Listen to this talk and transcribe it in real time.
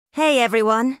Hey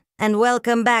everyone, and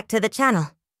welcome back to the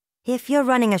channel. If you're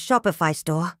running a Shopify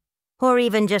store, or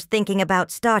even just thinking about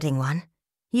starting one,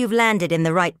 you've landed in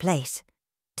the right place.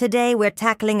 Today we're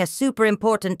tackling a super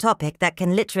important topic that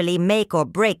can literally make or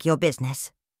break your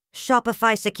business: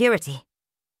 Shopify security.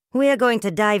 We're going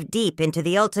to dive deep into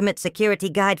the ultimate security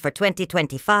guide for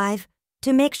 2025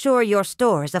 to make sure your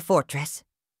store is a fortress.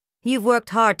 You've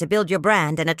worked hard to build your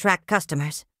brand and attract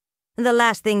customers. The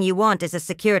last thing you want is a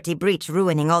security breach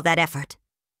ruining all that effort.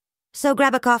 So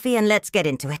grab a coffee and let's get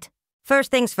into it.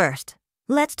 First things first,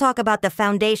 let's talk about the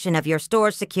foundation of your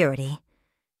store's security: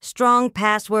 strong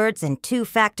passwords and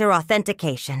two-factor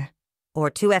authentication,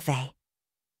 or 2FA.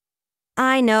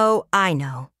 I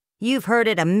know, you've heard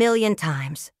it a million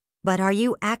times, but are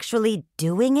you actually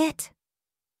doing it?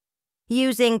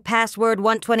 Using password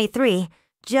 123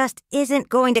 just isn't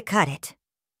going to cut it.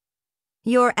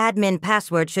 Your admin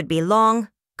password should be long,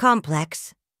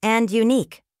 complex, and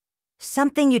unique.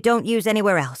 Something you don't use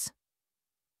anywhere else.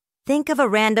 Think of a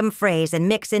random phrase and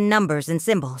mix in numbers and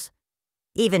symbols.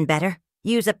 Even better,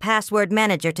 use a password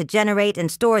manager to generate and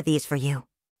store these for you.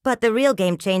 But the real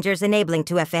game changer is enabling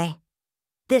 2FA.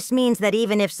 This means that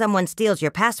even if someone steals your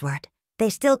password,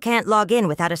 they still can't log in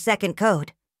without a second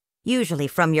code, usually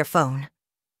from your phone.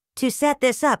 To set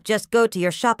this up, just go to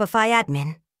your Shopify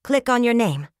admin, click on your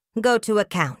name, go to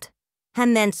Account,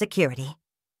 and then Security.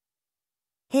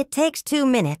 It takes 2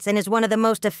 minutes and is one of the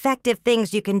most effective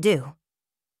things you can do.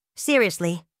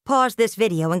 Seriously, pause this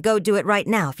video and go do it right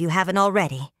now if you haven't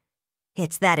already.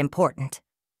 It's that important.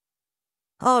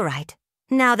 Alright,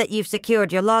 now that you've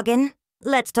secured your login,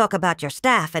 let's talk about your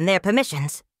staff and their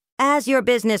permissions. As your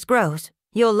business grows,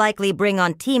 you'll likely bring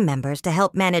on team members to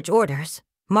help manage orders,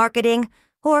 marketing,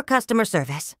 or customer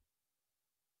service.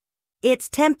 It's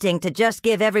tempting to just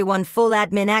give everyone full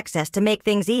admin access to make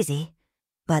things easy,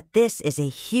 but this is a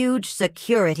huge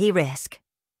security risk.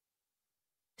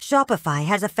 Shopify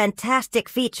has a fantastic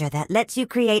feature that lets you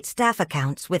create staff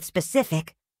accounts with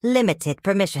specific, limited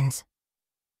permissions.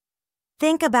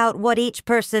 Think about what each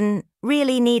person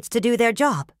really needs to do their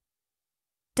job.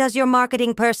 Does your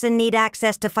marketing person need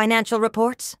access to financial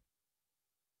reports?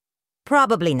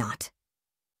 Probably not.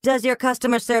 Does your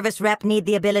customer service rep need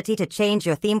the ability to change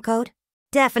your theme code?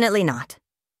 Definitely not.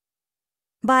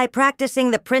 By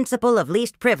practicing the principle of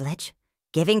least privilege,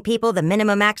 giving people the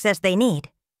minimum access they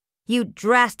need, you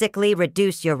drastically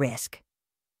reduce your risk.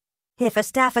 If a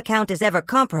staff account is ever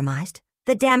compromised,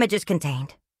 the damage is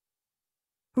contained.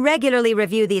 Regularly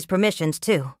review these permissions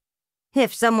too.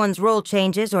 If someone's role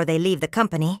changes or they leave the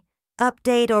company,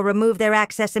 update or remove their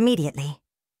access immediately.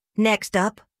 Next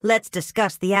up, let's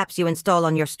discuss the apps you install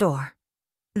on your store.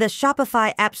 The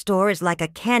Shopify App Store is like a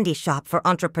candy shop for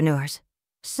entrepreneurs.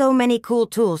 So many cool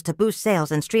tools to boost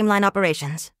sales and streamline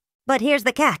operations. But here's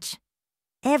the catch.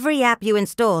 Every app you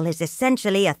install is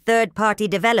essentially a third-party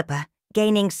developer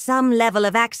gaining some level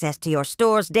of access to your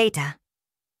store's data.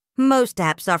 Most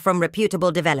apps are from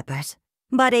reputable developers,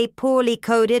 but a poorly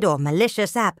coded or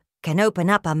malicious app can open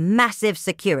up a massive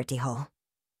security hole.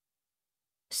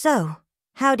 So,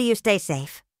 how do you stay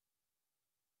safe?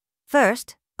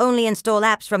 First, only install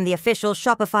apps from the official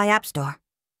Shopify App Store.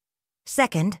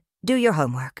 Second, do your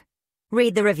homework.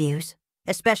 Read the reviews,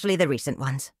 especially the recent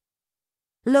ones.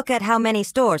 Look at how many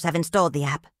stores have installed the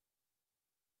app.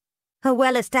 A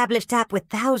well-established app with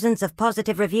thousands of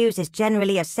positive reviews is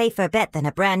generally a safer bet than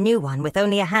a brand new one with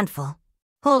only a handful.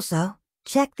 Also,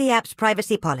 check the app's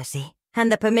privacy policy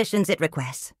and the permissions it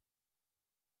requests.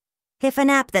 If an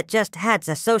app that just adds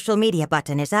a social media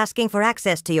button is asking for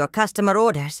access to your customer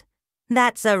orders,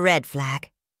 that's a red flag.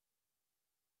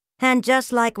 And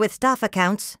just like with staff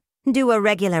accounts, do a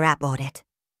regular app audit.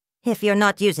 If you're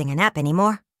not using an app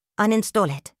anymore,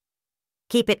 uninstall it.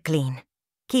 Keep it clean.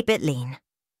 Keep it lean.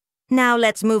 Now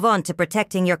let's move on to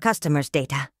protecting your customers'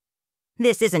 data.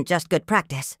 This isn't just good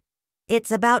practice.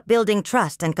 It's about building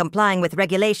trust and complying with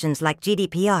regulations like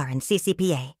GDPR and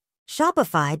CCPA.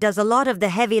 Shopify does a lot of the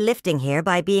heavy lifting here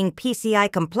by being PCI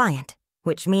compliant,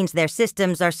 which means their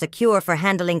systems are secure for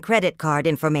handling credit card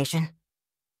information.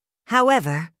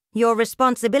 However, your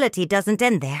responsibility doesn't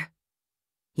end there.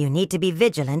 You need to be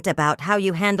vigilant about how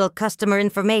you handle customer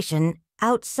information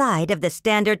outside of the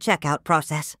standard checkout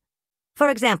process. For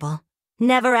example,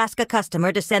 never ask a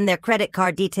customer to send their credit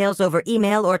card details over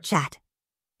email or chat.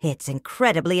 It's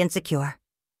incredibly insecure.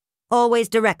 Always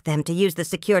direct them to use the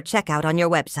secure checkout on your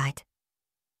website.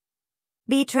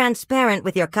 Be transparent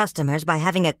with your customers by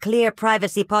having a clear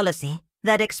privacy policy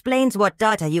that explains what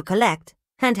data you collect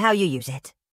and how you use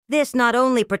it. This not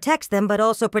only protects them but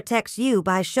also protects you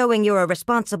by showing you're a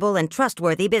responsible and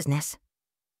trustworthy business.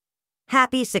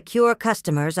 Happy, secure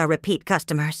customers are repeat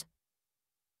customers.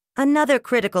 Another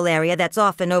critical area that's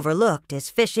often overlooked is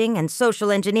phishing and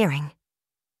social engineering.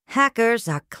 Hackers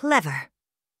are clever.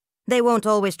 They won't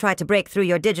always try to break through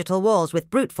your digital walls with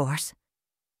brute force.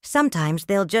 Sometimes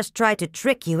they'll just try to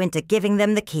trick you into giving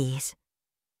them the keys.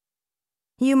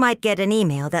 You might get an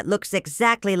email that looks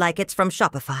exactly like it's from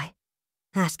Shopify,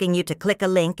 asking you to click a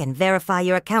link and verify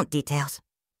your account details.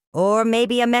 Or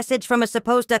maybe a message from a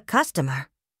supposed customer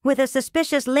with a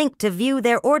suspicious link to view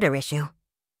their order issue.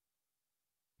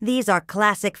 These are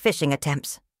classic phishing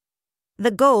attempts.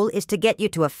 The goal is to get you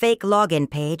to a fake login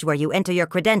page where you enter your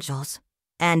credentials,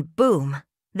 and boom,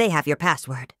 they have your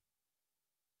password.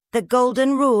 The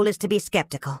golden rule is to be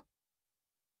skeptical.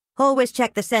 Always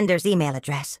check the sender's email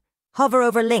address. Hover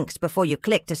over links before you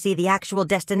click to see the actual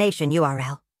destination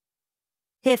URL.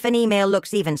 If an email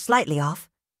looks even slightly off,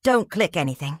 don't click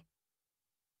anything.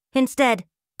 Instead,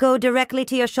 go directly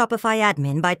to your Shopify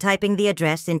admin by typing the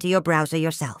address into your browser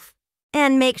yourself.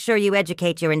 And make sure you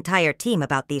educate your entire team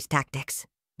about these tactics,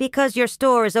 because your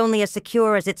store is only as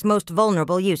secure as its most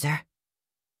vulnerable user.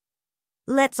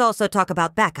 Let's also talk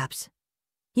about backups.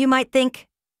 You might think,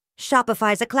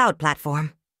 Shopify's a cloud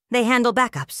platform. They handle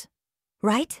backups,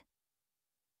 right?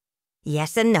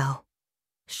 Yes and no.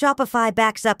 Shopify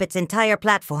backs up its entire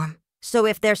platform, so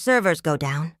if their servers go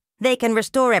down, they can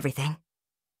restore everything.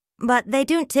 But they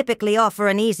don't typically offer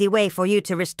an easy way for you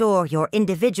to restore your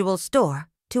individual store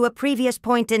to a previous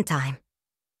point in time.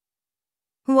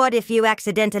 What if you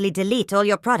accidentally delete all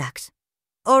your products?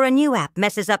 Or a new app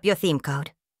messes up your theme code?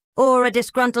 Or a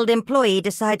disgruntled employee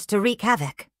decides to wreak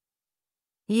havoc?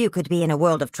 You could be in a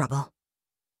world of trouble.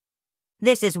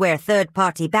 This is where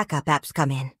third-party backup apps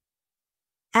come in.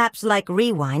 Apps like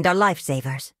Rewind are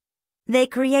lifesavers. They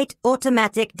create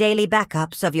automatic daily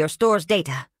backups of your store's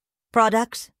data,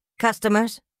 products,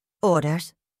 customers,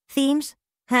 orders, themes,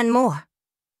 and more.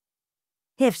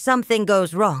 If something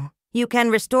goes wrong, you can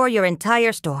restore your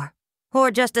entire store, or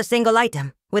just a single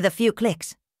item, with a few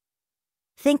clicks.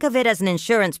 Think of it as an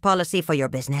insurance policy for your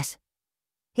business.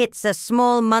 It's a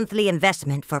small monthly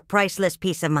investment for priceless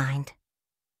peace of mind.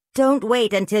 Don't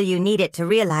wait until you need it to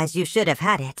realize you should have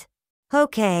had it.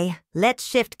 Okay, let's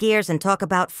shift gears and talk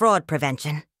about fraud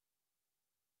prevention.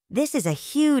 This is a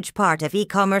huge part of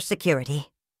e-commerce security.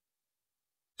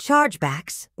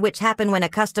 Chargebacks, which happen when a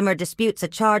customer disputes a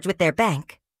charge with their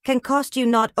bank, can cost you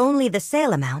not only the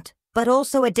sale amount, but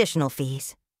also additional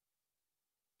fees.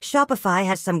 Shopify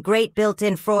has some great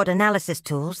built-in fraud analysis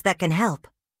tools that can help.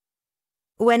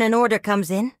 When an order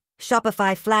comes in,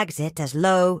 Shopify flags it as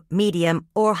low, medium,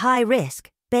 or high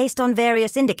risk based on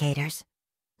various indicators,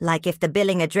 like if the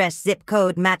billing address zip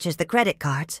code matches the credit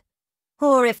cards,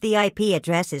 or if the IP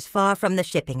address is far from the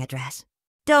shipping address.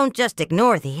 Don't just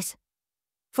ignore these.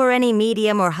 For any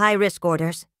medium or high-risk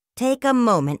orders, take a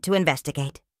moment to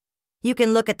investigate. You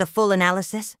can look at the full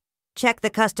analysis, check the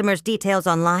customer's details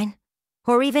online,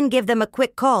 or even give them a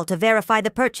quick call to verify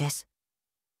the purchase.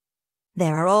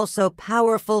 There are also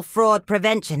powerful fraud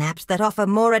prevention apps that offer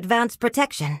more advanced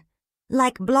protection,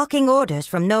 like blocking orders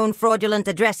from known fraudulent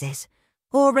addresses,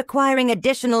 or requiring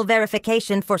additional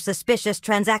verification for suspicious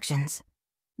transactions.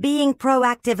 Being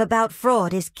proactive about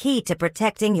fraud is key to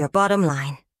protecting your bottom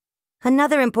line.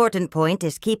 Another important point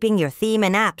is keeping your theme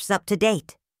and apps up to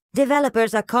date.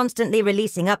 Developers are constantly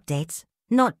releasing updates,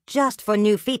 not just for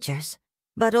new features,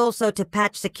 but also to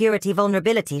patch security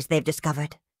vulnerabilities they've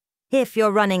discovered. If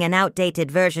you're running an outdated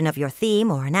version of your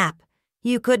theme or an app,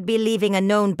 you could be leaving a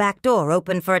known backdoor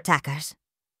open for attackers.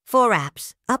 For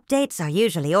apps, updates are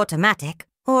usually automatic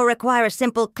or require a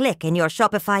simple click in your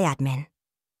Shopify admin.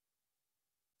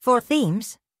 For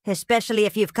themes, especially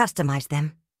if you've customized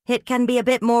them, it can be a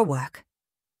bit more work.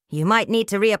 You might need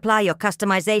to reapply your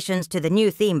customizations to the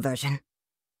new theme version.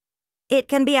 It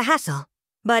can be a hassle,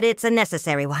 but it's a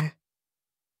necessary one.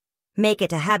 Make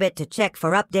it a habit to check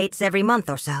for updates every month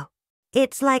or so.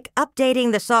 It's like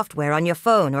updating the software on your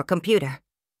phone or computer,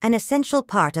 an essential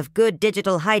part of good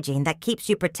digital hygiene that keeps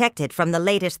you protected from the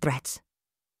latest threats.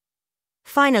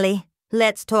 Finally,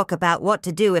 let's talk about what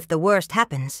to do if the worst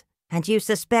happens and you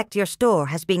suspect your store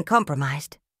has been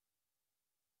compromised.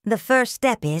 The first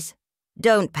step is,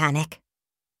 don't panic.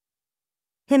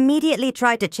 Immediately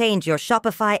try to change your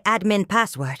Shopify admin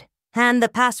password and the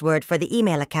password for the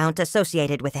email account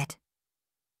associated with it.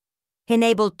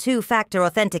 Enable two-factor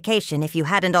authentication if you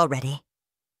hadn't already.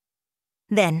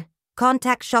 Then,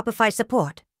 contact Shopify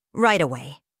support right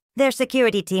away. Their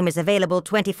security team is available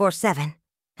 24/7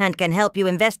 and can help you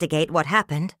investigate what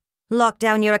happened, lock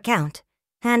down your account,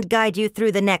 and guide you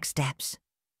through the next steps.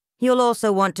 You'll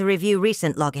also want to review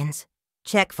recent logins,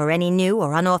 check for any new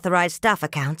or unauthorized staff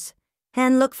accounts,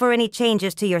 and look for any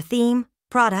changes to your theme,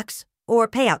 products, or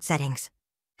payout settings.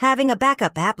 Having a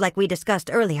backup app like we discussed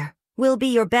earlier will be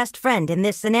your best friend in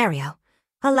this scenario,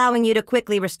 allowing you to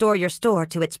quickly restore your store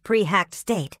to its pre-hacked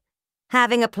state.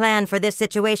 Having a plan for this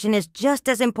situation is just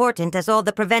as important as all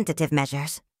the preventative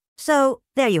measures. So,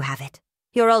 there you have it,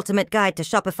 your ultimate guide to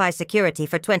Shopify security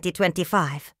for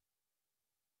 2025.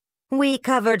 We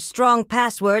covered strong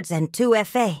passwords and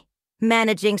 2FA,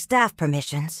 managing staff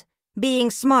permissions, being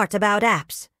smart about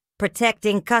apps,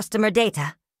 protecting customer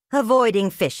data, avoiding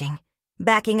phishing,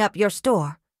 backing up your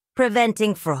store,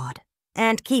 preventing fraud,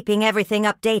 and keeping everything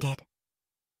updated.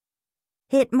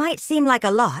 It might seem like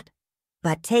a lot,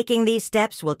 but taking these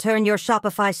steps will turn your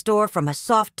Shopify store from a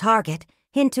soft target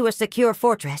into a secure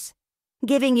fortress,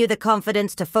 giving you the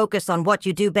confidence to focus on what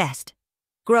you do best,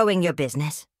 growing your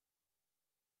business.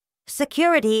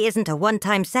 Security isn't a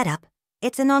one-time setup,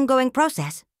 it's an ongoing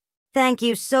process. Thank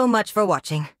you so much for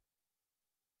watching.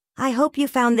 I hope you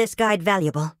found this guide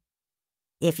valuable.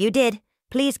 If you did,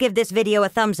 please give this video a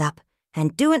thumbs up,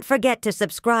 and don't forget to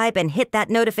subscribe and hit that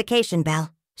notification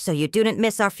bell so you don't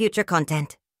miss our future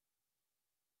content.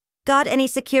 Got any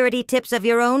security tips of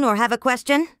your own or have a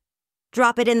question?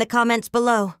 Drop it in the comments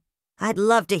below. I'd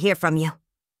love to hear from you.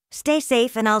 Stay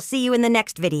safe and I'll see you in the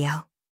next video.